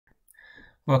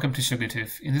Welcome to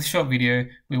Sugartooth. In this short video,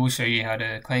 we will show you how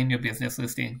to claim your business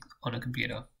listing on a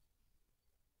computer.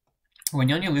 When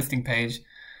you're on your listing page,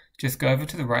 just go over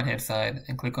to the right hand side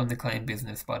and click on the Claim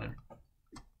Business button.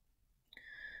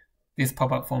 This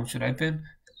pop-up form should open.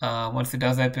 Once it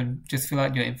does open, just fill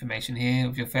out your information here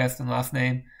with your first and last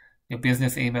name, your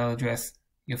business email address,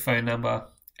 your phone number,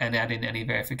 and add in any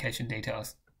verification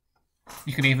details.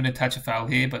 You can even attach a file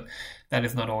here, but that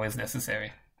is not always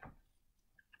necessary.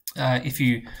 If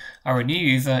you are a new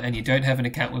user and you don't have an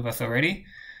account with us already,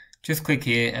 just click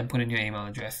here and put in your email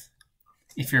address.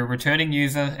 If you're a returning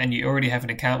user and you already have an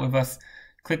account with us,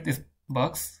 click this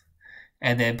box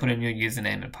and then put in your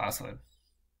username and password.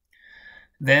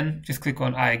 Then just click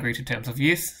on I agree to terms of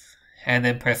use and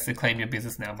then press the Claim Your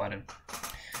Business Now button.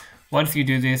 Once you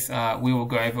do this, we will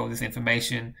go over all this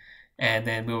information and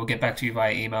then we will get back to you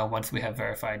via email once we have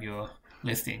verified your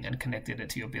listing and connected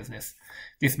it to your business.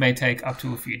 This may take up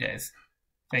to a few days.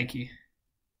 Thank you.